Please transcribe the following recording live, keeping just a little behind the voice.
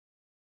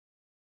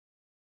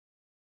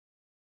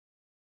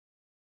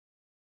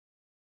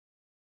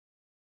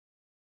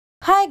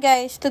Hi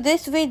guys, to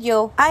this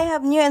video, I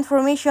have new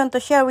information to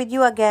share with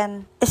you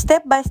again. A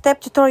step-by-step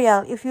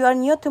tutorial if you are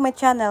new to my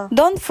channel.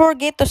 Don't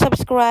forget to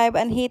subscribe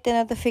and hit the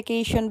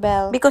notification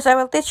bell because I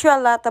will teach you a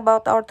lot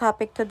about our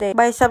topic today.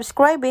 By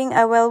subscribing,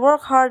 I will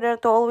work harder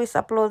to always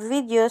upload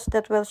videos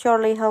that will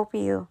surely help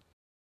you.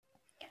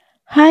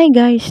 Hi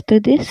guys,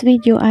 to this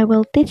video I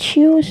will teach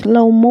you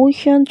slow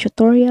motion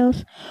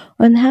tutorials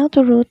on how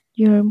to root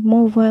your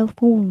mobile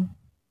phone.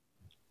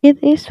 It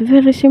is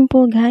very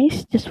simple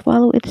guys, just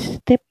follow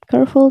its step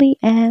carefully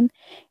and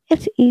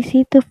it's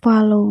easy to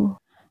follow.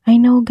 I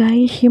know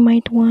guys, you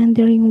might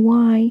wondering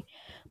why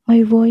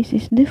my voice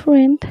is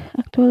different.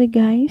 Actually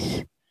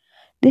guys,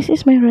 this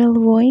is my real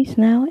voice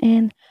now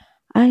and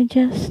I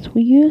just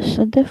used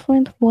a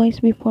different voice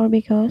before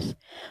because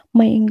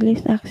my English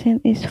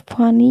accent is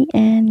funny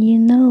and you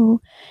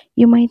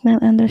might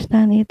not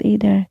understand it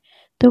either.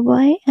 To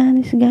be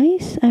honest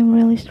guys, I'm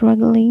really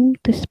struggling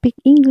to speak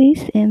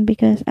English and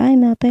because I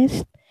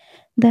noticed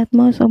that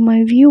most of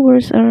my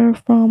viewers are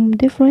from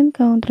different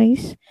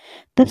countries.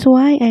 That's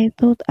why I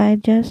thought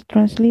I'd just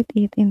translate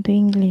it into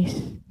English.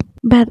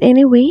 But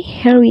anyway,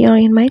 here we are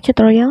in my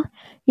tutorial.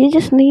 You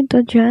just need to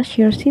adjust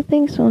your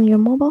settings on your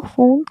mobile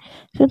phone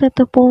so that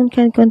the phone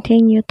can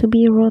continue to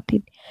be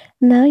rooted.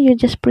 Now you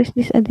just press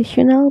this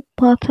additional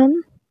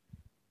button.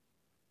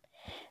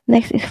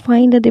 Next is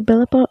find the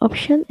developer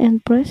option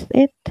and press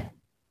it.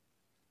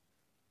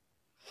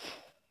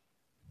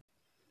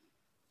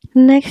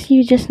 Next,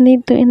 you just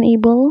need to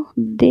enable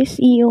this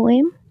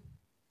EOM.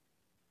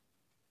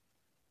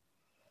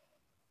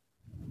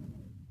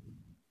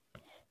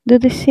 Do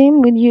the same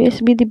with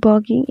USB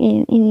debugging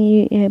and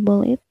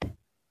enable it.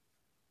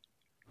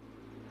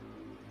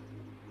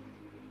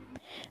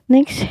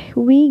 Next,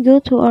 we go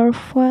to our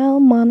file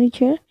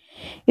manager.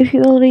 If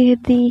you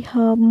already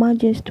have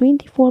magisk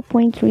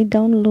 24.3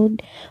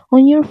 download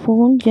on your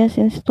phone, just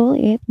install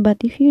it. But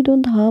if you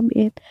don't have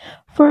it,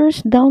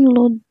 first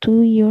download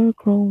to your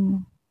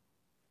Chrome.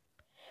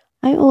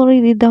 I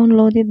already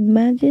downloaded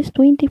magisk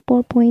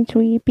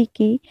 24.3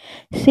 APK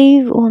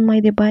saved on my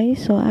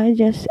device, so I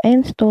just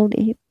installed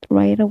it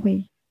right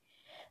away.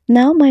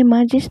 Now my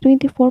magisk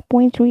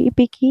 24.3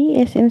 APK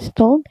is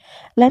installed.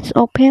 Let's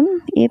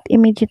open it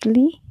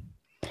immediately.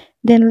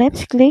 Then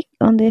let's click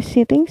on the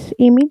settings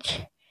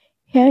image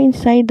here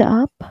inside the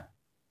app.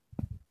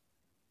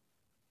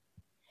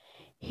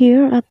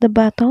 Here at the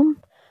bottom,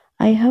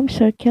 I have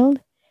circled.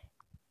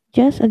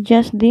 Just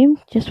adjust them.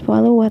 Just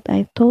follow what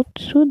I taught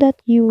so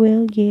that you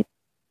will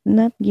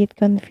not get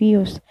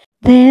confused.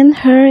 Then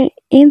here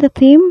in the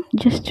theme,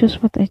 just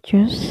choose what I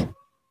choose.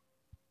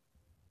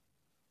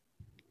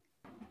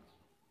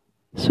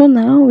 So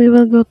now we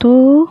will go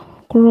to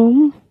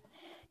Chrome.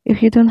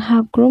 If you don't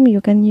have Chrome,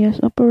 you can use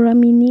Opera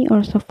Mini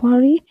or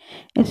Safari.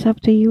 It's up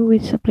to you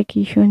which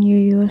application you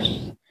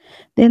use.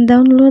 Then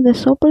download the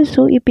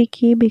SuperSU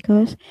APK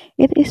because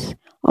it is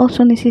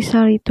also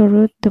necessary to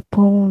root the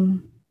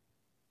phone.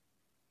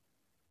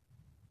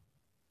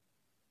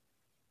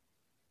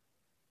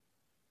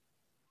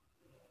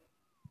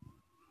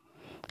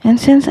 And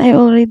since I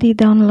already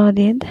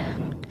downloaded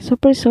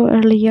SuperSU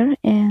earlier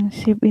and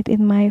saved it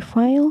in my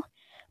file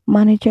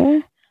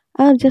manager,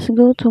 I'll just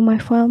go to my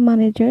file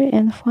manager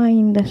and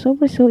find the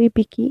SuperSU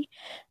APK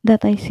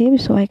that I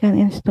saved so I can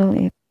install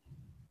it.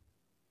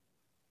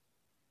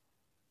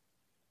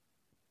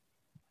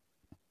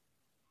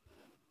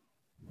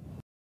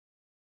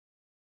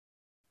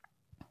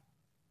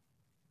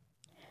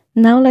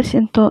 Now let's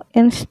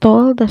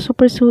install the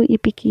SuperSU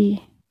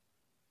APK.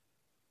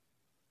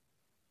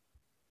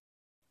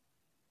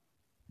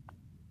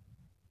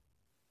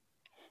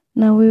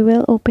 Now we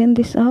will open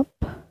this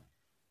up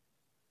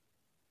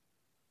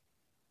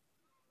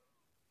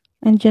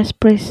and just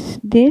press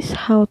this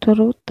how to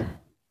root.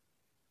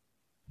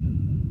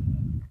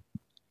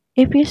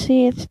 If you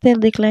see it's still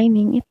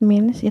declining, it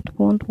means it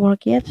won't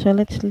work yet, so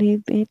let's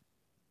leave it.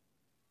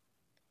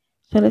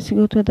 So let's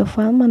go to the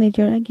file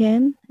manager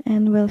again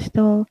and we'll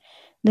install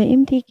the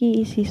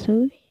MTK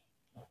ECSU.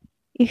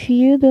 If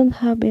you don't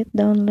have it,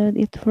 download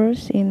it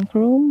first in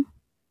Chrome.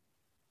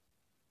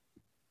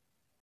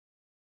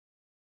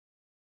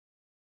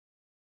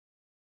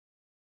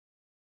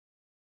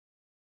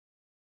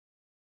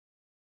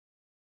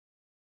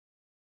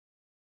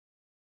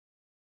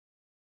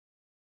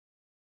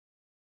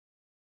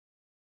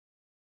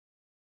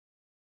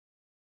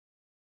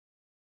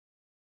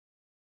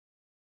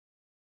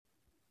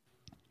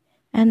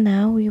 And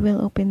now we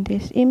will open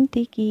this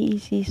MTK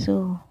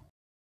ECSU.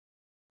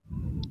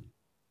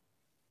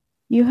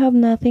 You have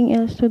nothing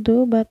else to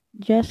do but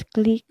just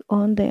click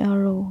on the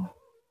arrow.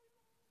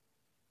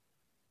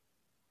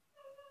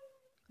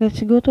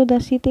 Let's go to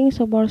the settings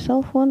of our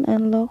cell phone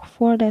and look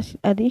for the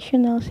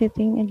additional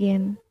setting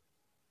again.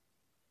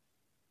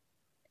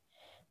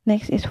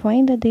 Next is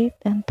find the date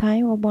and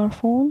time of our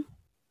phone.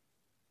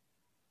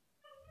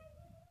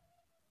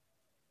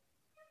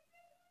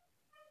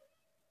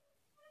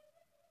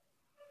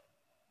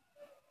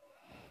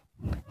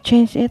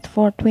 Change it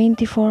for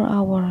 24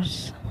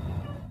 hours.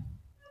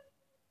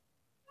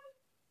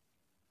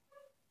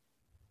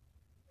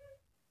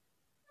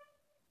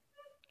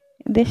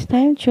 This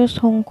time choose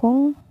Hong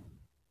Kong.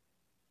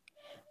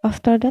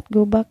 After that,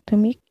 go back to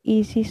make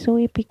easy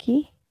soy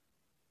picky.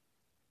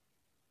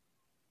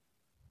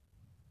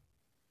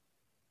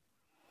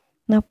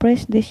 Now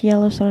press this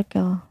yellow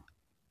circle.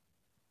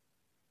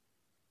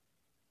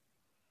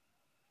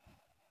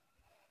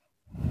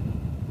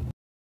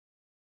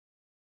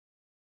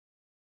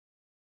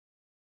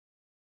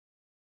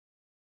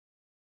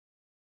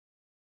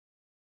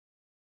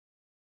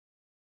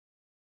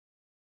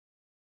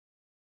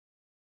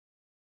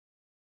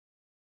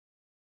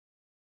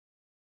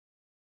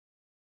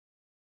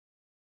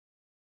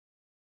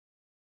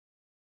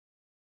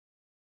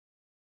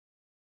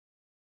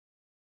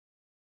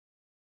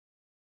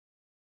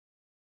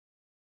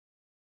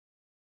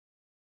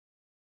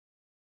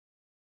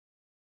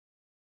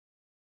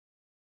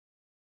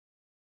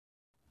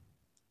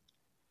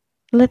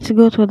 Let's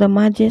go to the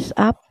Magisk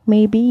app.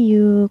 Maybe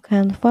you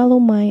can follow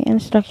my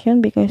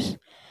instruction because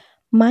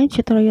my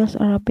tutorials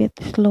are a bit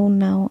slow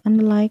now,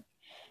 unlike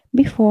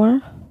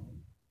before.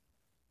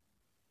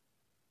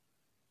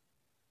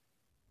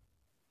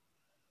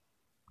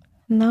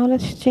 Now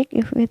let's check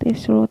if it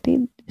is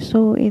rooted.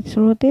 So it's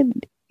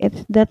rooted.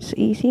 That's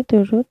easy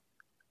to root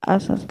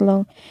as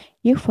long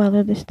you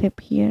follow the step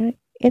here.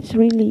 It's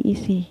really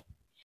easy.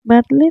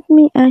 But let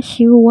me ask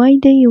you, why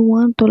do you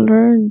want to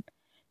learn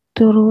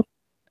to root?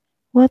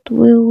 What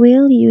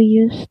will you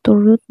use to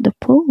root the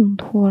phone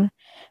for?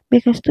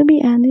 Because to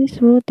be honest,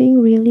 rooting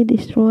really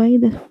destroy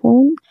the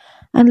phone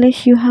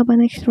unless you have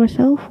an extra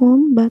cell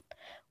phone. But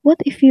what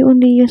if you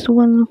only use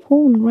one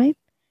phone, right?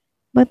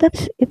 But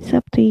it's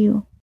up to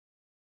you.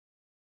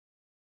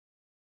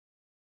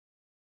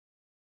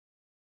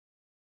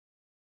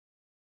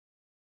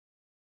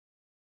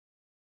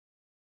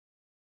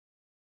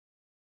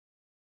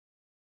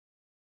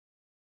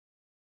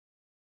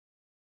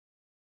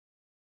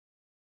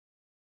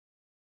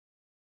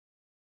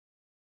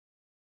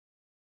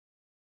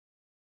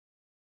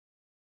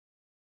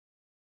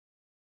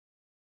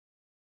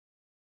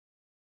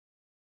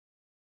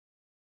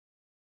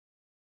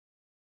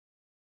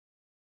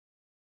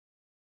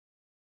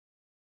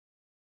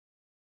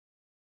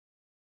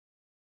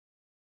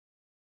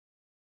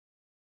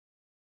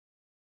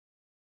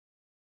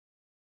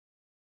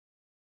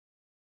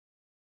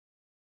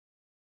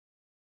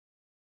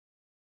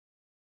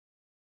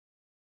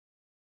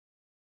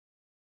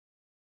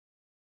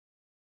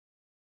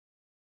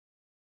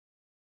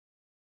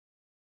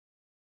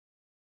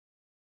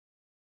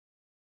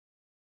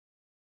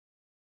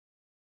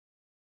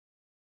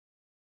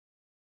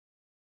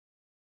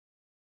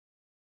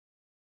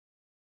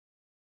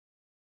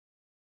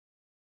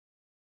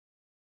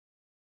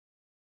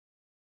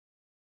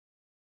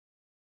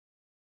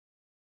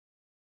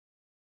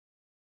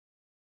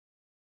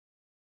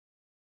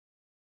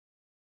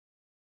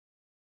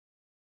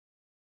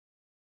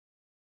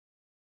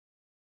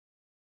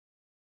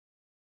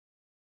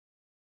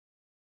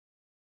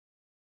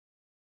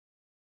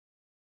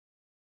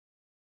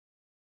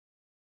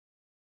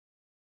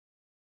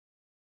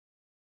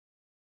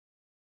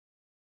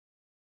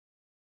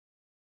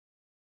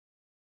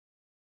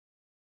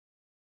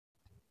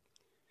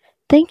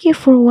 Thank you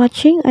for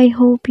watching. I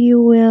hope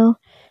you will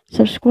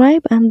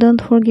subscribe and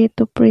don't forget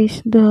to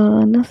press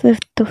the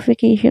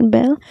notification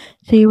bell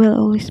so you will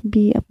always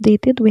be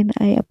updated when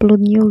I upload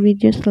new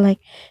videos like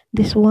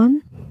this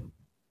one.